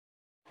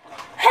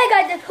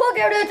guys, it's Cool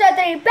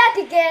back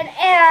again,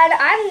 and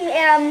I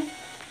am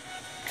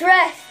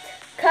dressed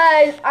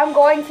because I'm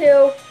going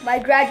to my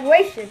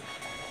graduation.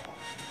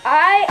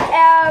 I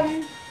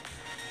am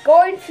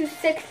going to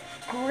 6th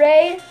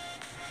grade,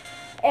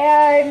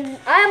 and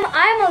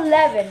I'm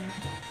 11,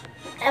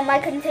 and my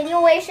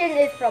continuation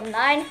is from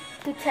 9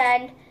 to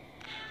 10,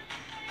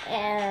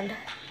 and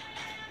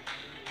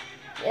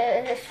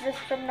it's just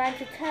from 9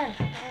 to 10.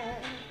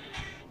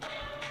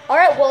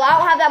 Alright, well, I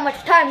don't have that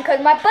much time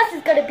because my bus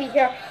is going to be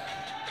here.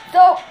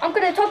 So, I'm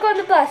going to talk on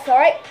the bus,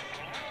 alright?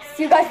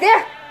 See you guys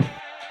there.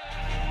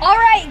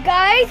 Alright,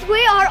 guys,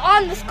 we are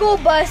on the school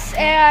bus,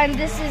 and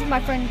this is my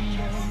friend.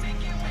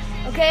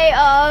 Okay,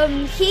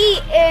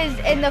 he is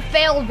in the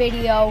fail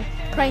video,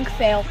 prank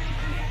fail.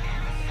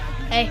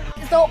 Hey,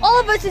 so all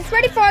of us is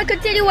ready for our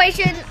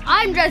continuation.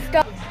 I'm dressed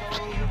up.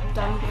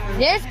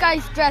 This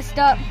guy's dressed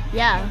up.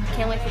 Yeah,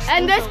 can't wait for school.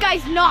 And this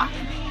guy's not.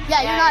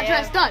 Yeah, You're not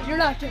dressed up. You're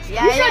not dressed up.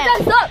 Yeah, you should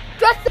dress up.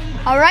 Dress up.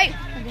 Alright.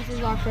 This is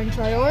our friend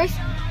Charles.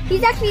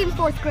 He's actually in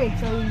 4th grade,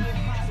 so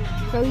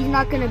he's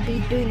not gonna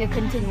be doing the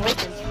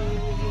continuation.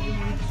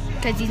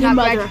 Because he's not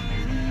graduating.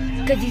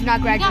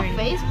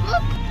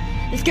 Facebook?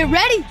 Let's get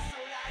ready.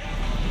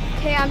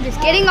 Okay, I'm just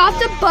getting off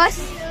the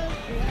bus.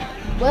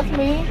 With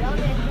me.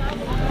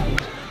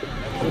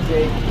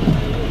 Okay.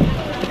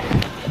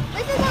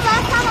 This is the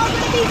last time I'm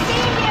gonna be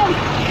seeing you.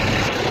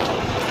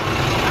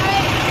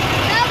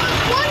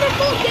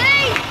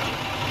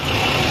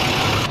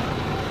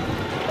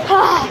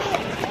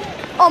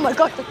 Oh my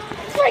gosh, it's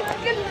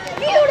freaking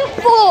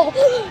beautiful!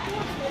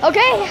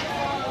 Okay,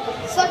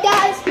 so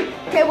guys,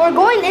 okay, we're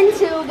going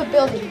into the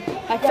building.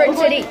 My friend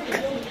City.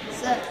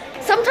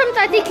 Sometimes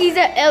I think he's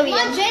an alien.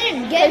 Come on,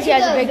 Jaden, because he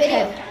has a big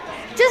head.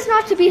 Just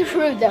not to be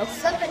rude though.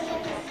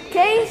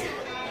 Okay.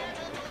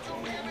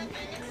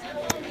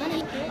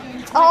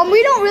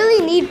 We don't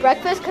really need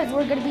breakfast because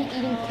we're gonna be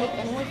eating cake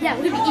anyway. Yeah,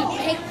 we're gonna be eating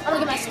cake. I'm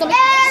gonna get my stomach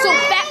so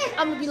fat.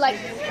 I'm gonna be like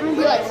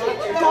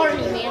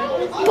Barney,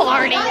 man.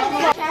 Barney.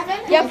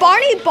 Yeah,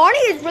 Barney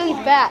is really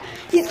fat.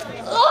 He's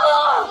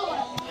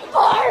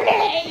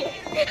Barney.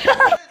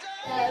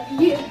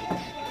 You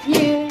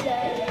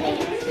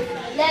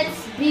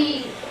let's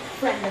be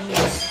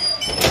frenemies.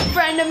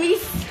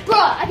 Frenemies. Bro,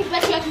 I can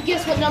bet you I can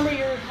guess what number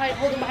you're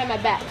holding behind my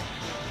back.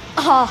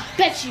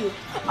 Bet you.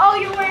 Oh,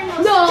 you're wearing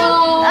those.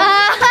 No.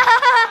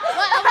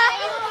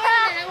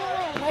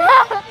 1,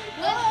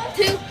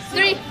 2,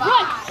 3, run! Run!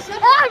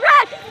 Run!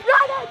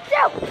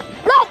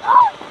 Oh.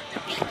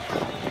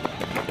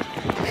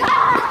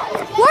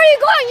 Where are you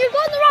going? You're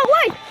going the wrong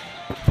way.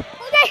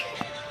 Okay,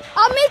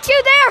 I'll meet you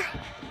there.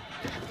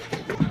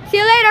 See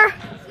you later.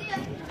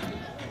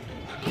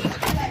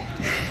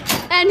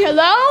 And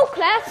hello,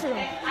 classroom.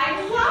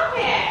 I love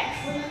it.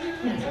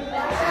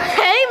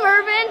 Hey,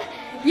 Mervin,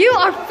 you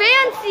are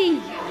fancy.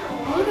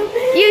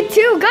 You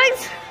too,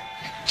 guys.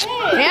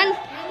 Man,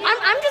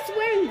 I'm just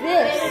wearing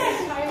this.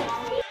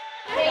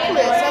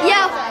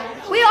 Yeah,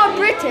 we are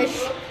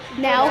British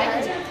now.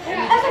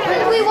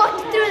 When we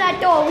walked through that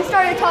door, we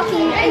started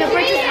talking in a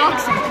British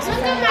accent.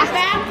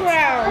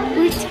 Background.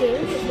 British?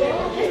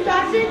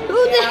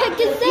 Who the heck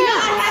is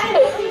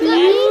that?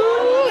 Me?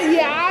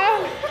 Yeah.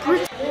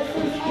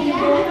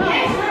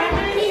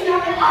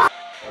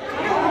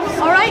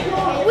 Alright,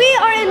 we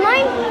are in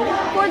line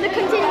for the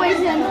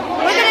continuation.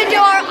 We're going to do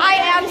our I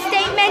am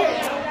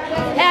statement.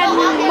 And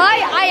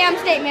my I am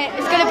statement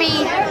is going to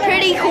be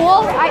pretty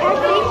cool.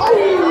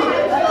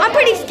 I'm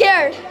pretty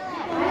scared.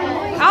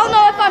 I don't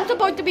know if I'm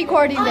supposed to be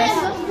recording this.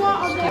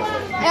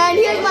 And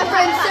here's my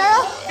friend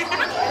Sarah.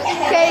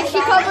 Okay, she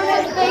covers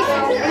her face.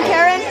 And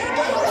Karen,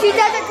 she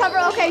doesn't cover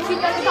her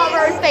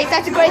face.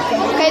 That's a great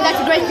thing. Okay, that's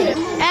a great thing.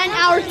 And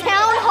our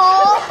town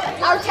hall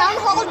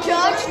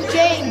judge,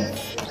 James,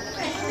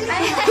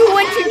 who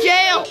went to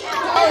jail.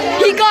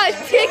 He got a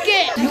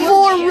ticket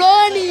for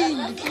running.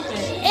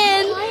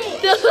 And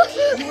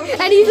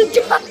he's a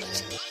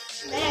judge.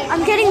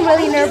 I'm getting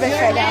really nervous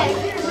right now.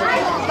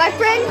 My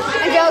friend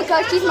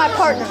Angelica, she's my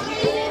partner.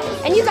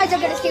 And you guys are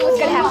gonna see what's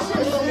gonna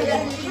happen.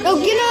 Oh,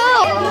 you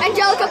know,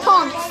 Angelica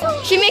Ponce.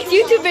 She makes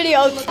YouTube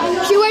videos.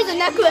 She wears a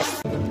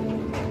necklace.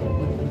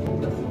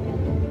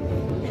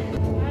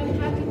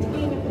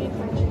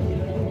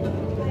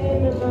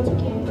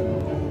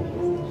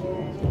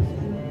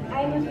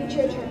 I must be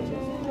church.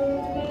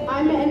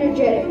 I'm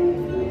energetic.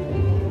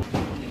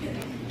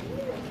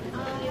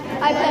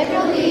 I pledge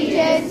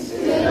allegiance to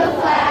the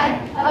flag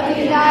of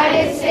the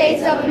United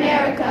States of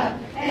America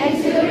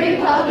and to the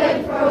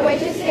republic for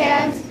which it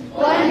stands,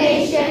 one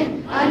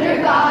nation,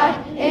 under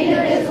God,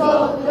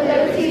 indivisible, with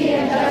liberty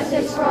and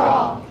justice for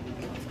all.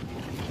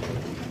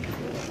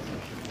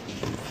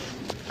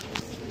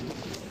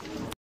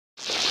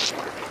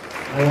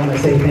 I want to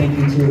say thank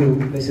you to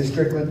Mrs.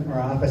 Strickland, our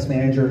office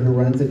manager who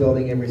runs the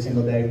building every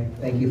single day.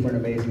 Thank you for an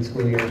amazing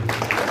school year.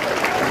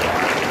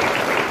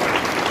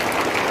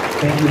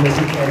 Thank you,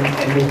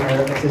 and our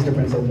assistant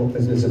principal,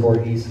 Mrs.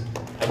 Voorhees.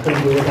 I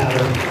couldn't do it without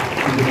her.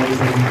 She's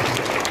amazing.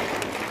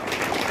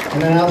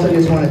 And then I also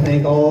just want to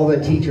thank all the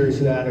teachers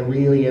who had a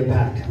really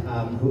impact,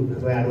 who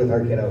had with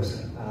our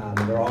kiddos.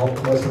 They're all,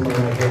 most of them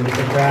are right here.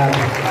 Mr. Crab,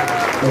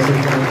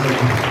 Mrs. Johnson,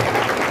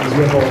 Ms.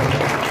 Whipple,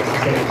 Mrs.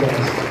 St.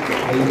 Jones.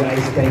 You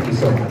guys, thank you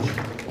so much.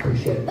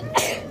 Appreciate it.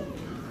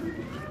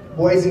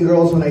 Boys and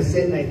girls, when I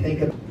sit and I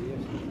think of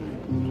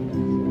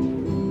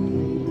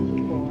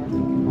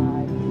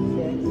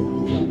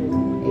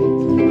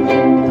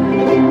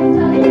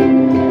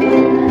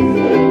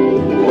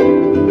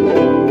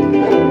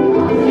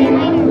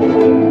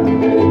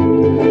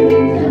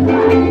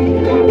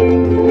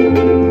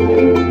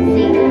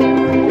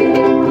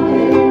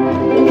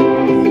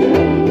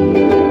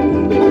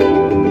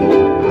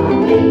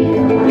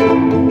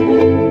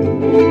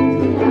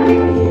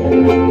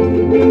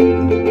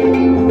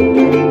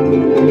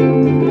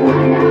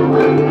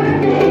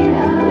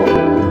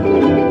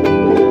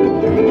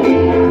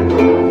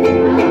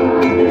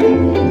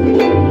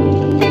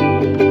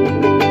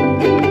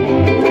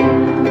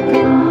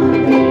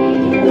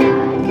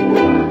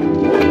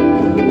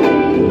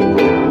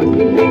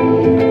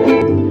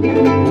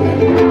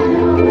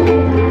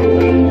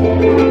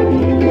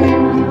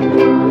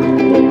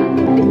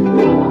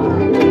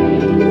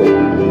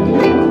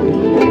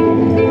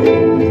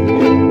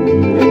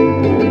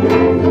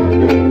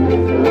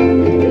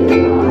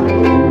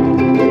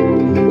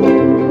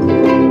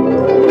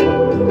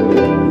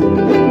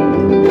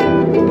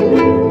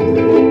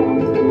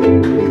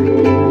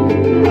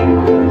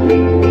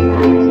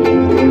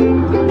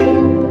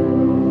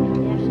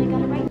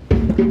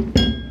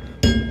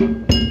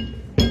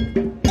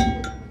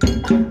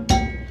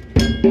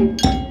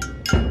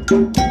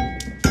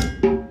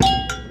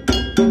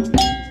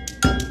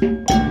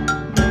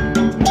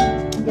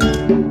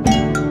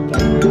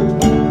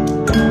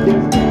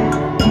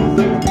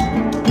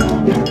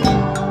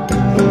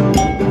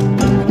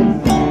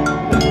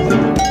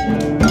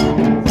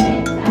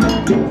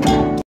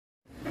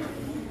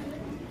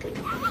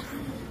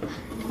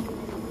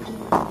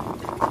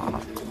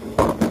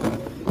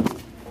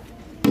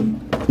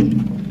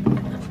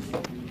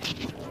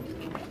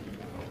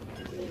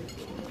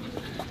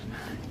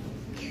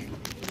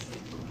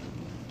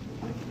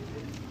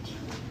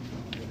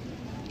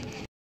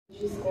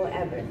school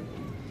ever.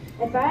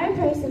 If I had a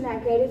person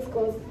that graded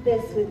schools,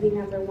 this would be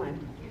number one.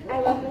 I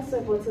love Miss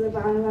Whipple to the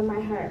bottom of my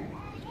heart.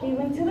 We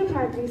went to the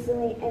park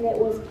recently and it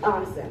was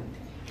awesome.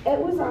 It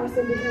was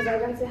awesome because I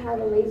got to have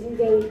a lazy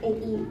day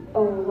and eat a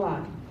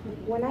lot.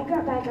 When I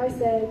got back, I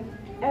said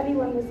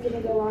everyone was going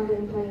to go on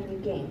and play new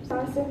games. It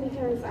was awesome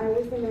because I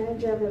was the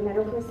manager of the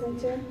medical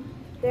center.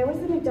 There was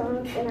a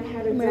McDonald's and I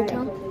had a diet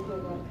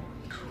Coca-Cola.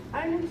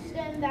 I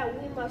understand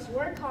that we must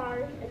work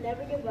hard and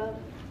never give up.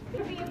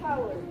 Being a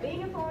follower.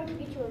 Being a follower can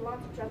get you in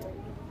lots of trouble.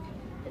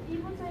 If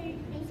people tell you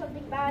to do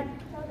something bad,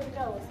 tell them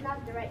no, it's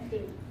not the right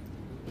thing.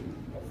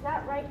 It's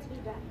not right to be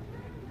bad.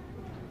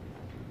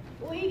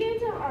 When you get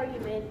into an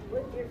argument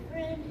with your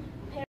friend,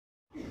 parent,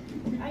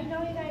 I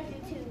know you guys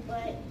do too,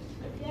 but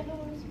if you ever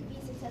want to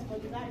be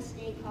successful, you gotta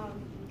stay calm.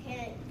 You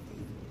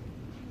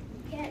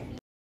can't be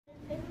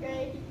in 5th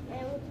grade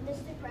and with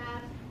Mr.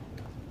 Crab,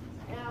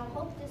 and I'll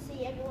hope to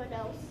see everyone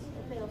else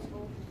in middle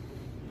school.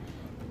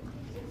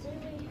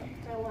 Sincerely,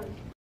 Taiwan.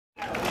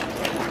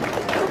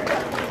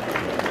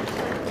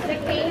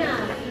 Sakina.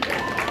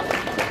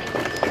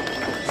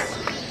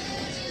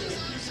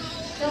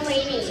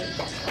 Delaney.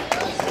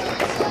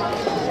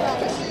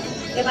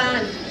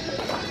 Yvonne.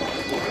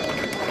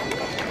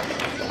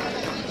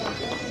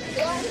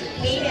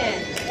 Hayden.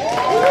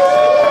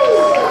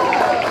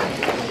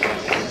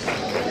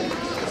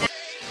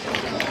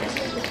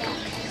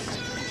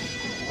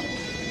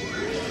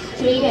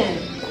 Jaden.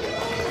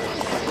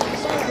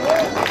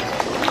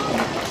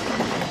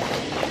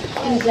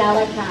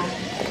 Angelica.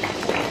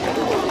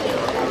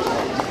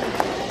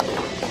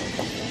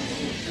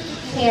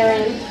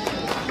 Karen.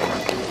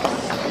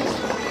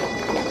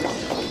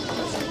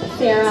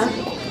 Sarah.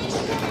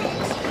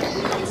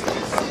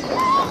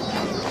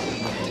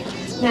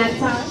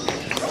 Nata.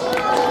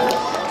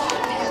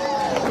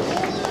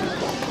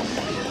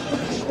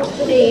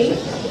 Steve.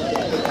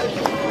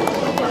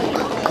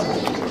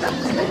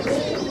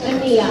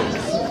 Ania.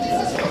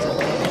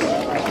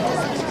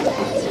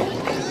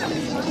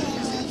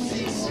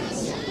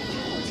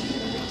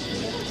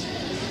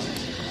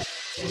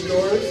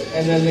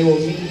 And then they will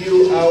meet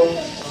you out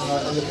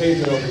on the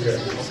pavement over here,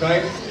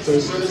 okay? So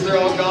as soon as they're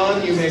all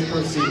gone, you may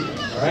proceed,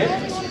 all right?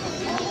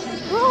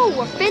 Oh,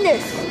 we're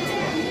finished.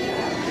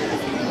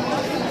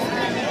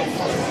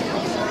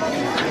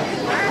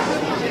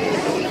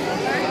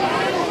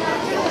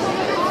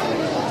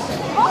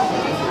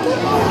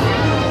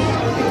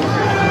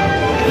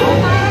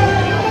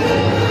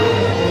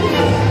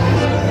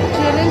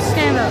 Didn't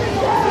stand up.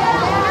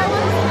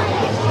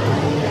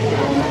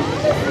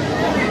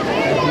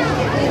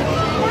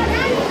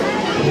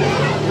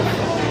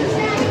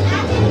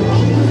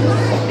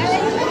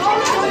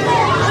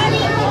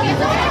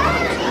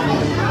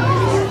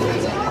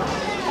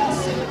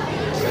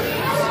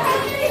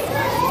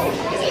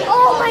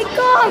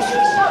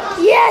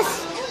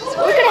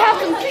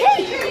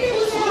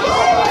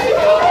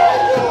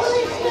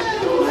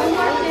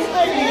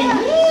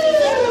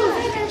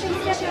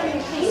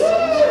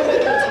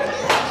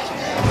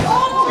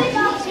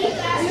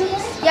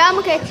 I'm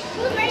okay.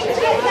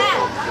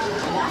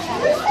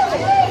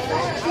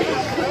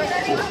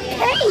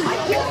 Hey,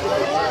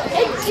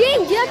 it's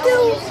James. You have to.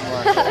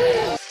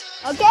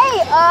 Okay.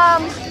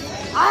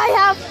 I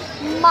have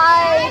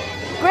my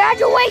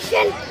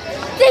graduation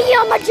thingy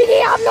on my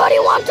jiggy. I have no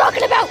idea what I'm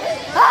talking about.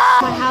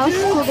 My house,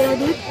 cool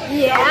dude.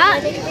 Yeah.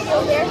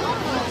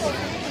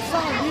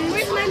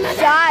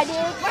 Saw dude.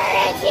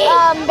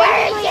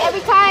 Basically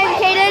every time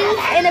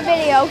Caden's in a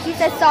video, he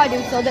says Saw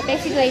dude, so that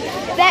basically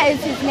that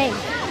is his name.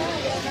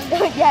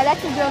 Yeah, that's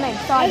his real name,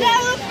 Saw dude.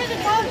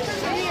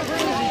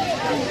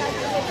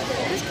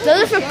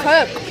 Delicious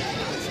cook.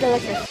 It's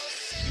delicious.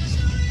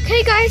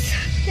 Okay guys,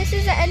 this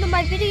is the end of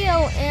my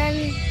video and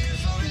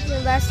this is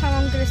the last time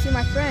I'm gonna see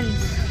my friends.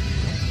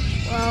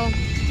 Well,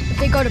 if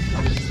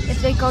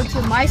they go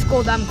to my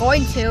school that I'm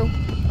going to,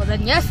 well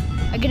then yes,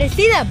 I'm gonna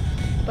see them.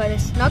 But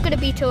it's not gonna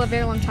be till a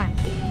very long time.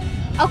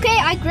 Okay,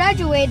 I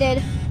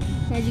graduated.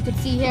 As you can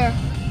see here,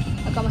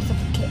 I got myself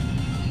a kit.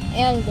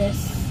 And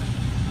this.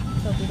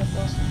 So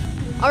beautiful.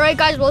 Alright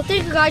guys, well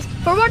thank you guys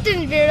for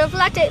watching the video. If you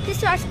liked it, please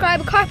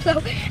subscribe, comment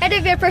below. And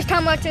if you're first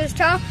time watching this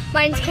channel,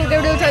 my name is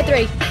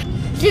KoolGamerDude23.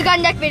 See you guys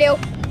in the next video.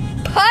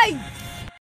 Bye!